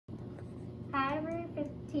Hi, we're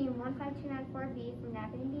team 15294B from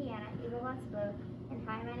Nappanee, Indiana, Eaglebots Blue. And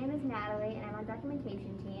hi, my name is Natalie, and I'm on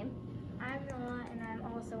documentation team. I'm Noah, and I'm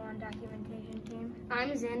also on documentation team. I'm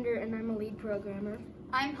Xander, and I'm a lead programmer.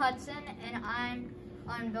 I'm Hudson, and I'm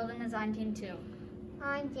on build and design team 2.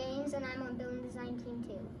 I'm James, and I'm on build and design team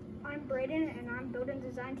 2. I'm Braden, and I'm build and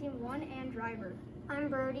design team 1 and driver. I'm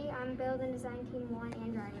Brody, I'm build and design team 1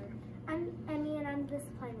 and driver. I'm Emmy, and I'm the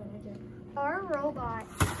supply manager. Our robot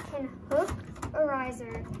can hook a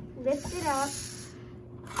riser, lift it up,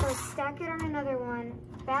 or stack it on another one,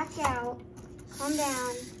 back out, come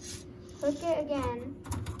down, hook it again,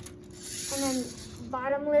 and then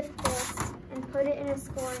bottom lift this and put it in a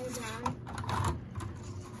scoring zone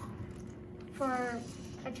for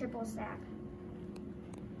a triple stack.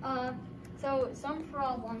 So some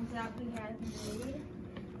problems that we have made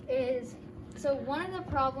is, so one of the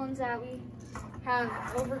problems that we have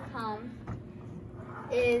overcome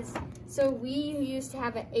is, so we used to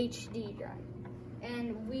have an HD drive,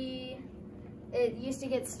 and it used to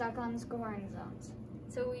get stuck on scoring zones.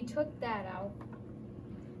 So we took that out,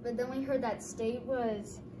 but then we heard that state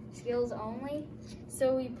was skills only,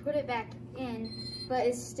 so we put it back in, but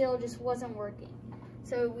it still just wasn't working.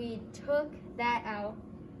 So we took that out,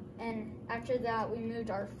 and after that we moved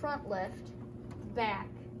our front lift back.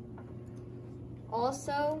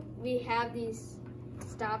 Also, we have these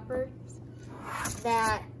stoppers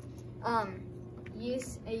that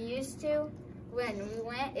used to, when we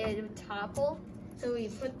went, it would topple. So we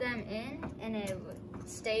put them in and it would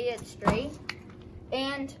stay it straight.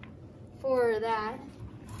 And for that,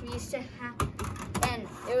 we used to have, and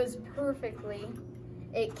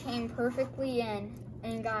it came perfectly in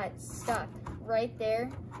and got stuck right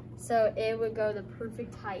there. So it would go the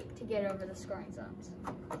perfect height to get over the scoring zones.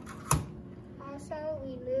 Also,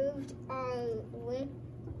 we moved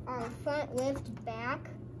our front lift back.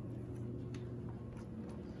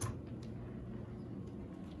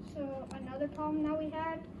 So another problem that we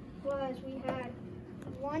had was we had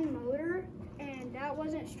one motor, and that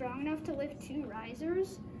wasn't strong enough to lift 2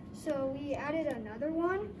 risers. So we added another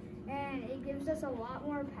one, and it gives us a lot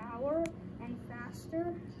more power and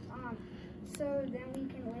faster. So then we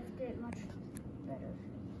can lift it much better.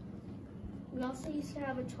 We also used to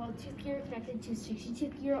have a 12-tooth gear connected to a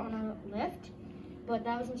 60-tooth gear on our lift, but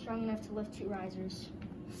that wasn't strong enough to lift 2 risers.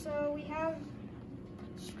 So we have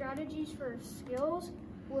strategies for skills.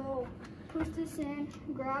 We'll push this in,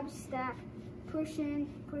 grab, stack, push in,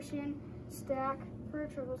 stack for a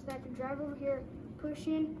triple stack. Drive over here, push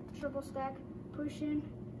in, triple stack, push in,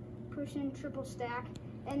 triple stack.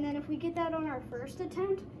 And then if we get that on our first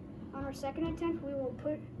attempt, on our second attempt,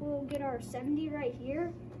 we'll get our 70 right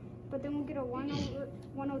here, but then we'll get a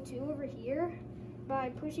 102 over here by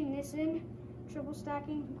pushing this in, triple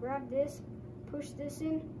stacking, grab this, push this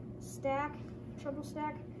in, stack, triple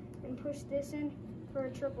stack, and push this in for a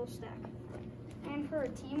triple stack. And for our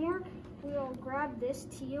teamwork, we'll grab this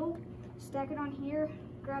teal, stack it on here,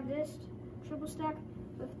 grab this, triple stack,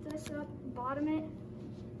 lift this up, bottom it,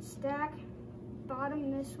 stack, bottom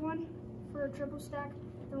this one for a triple stack,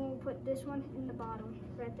 then we'll put this one in the bottom,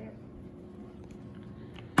 right there.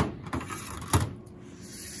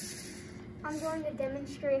 I'm going to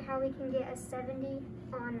demonstrate how we can get a 70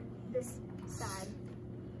 on this side.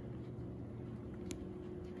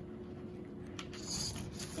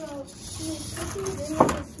 So he was pushing it in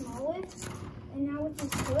with the smallest, and now with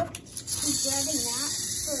his hook, he's grabbing that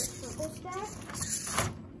for a triple stack.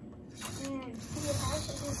 And he has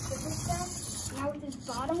his triple stack. Now with his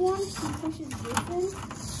bottom one, he pushes this in.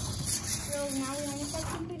 So now we only have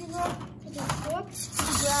completed row. With his hook, he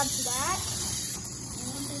grabs that. And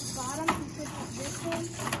with his bottom, he pushes this in,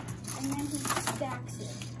 and then he stacks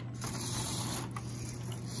it.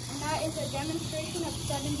 And that is a demonstration of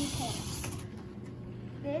 70 points.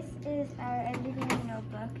 This is our engineering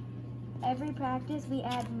notebook. Every practice we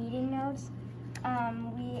add meeting notes.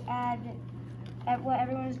 We add what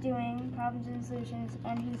everyone's doing, problems and solutions,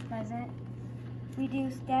 and who's present. We do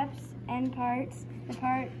steps and parts. The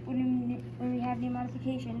part, when we have new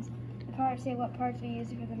modifications, the parts say what parts we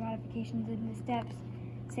used for the modifications, and the steps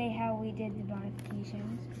say how we did the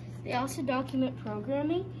modifications. They also document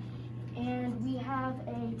programming, and we have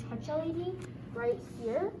a touch LED right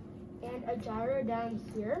here, and a gyro down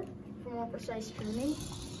here for more precise tuning,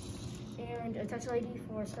 and a touch LED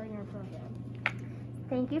for starting our program.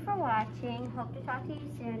 Thank you for watching. Hope to talk to you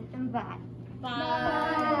soon, and bye. Bye.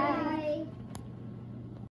 Bye.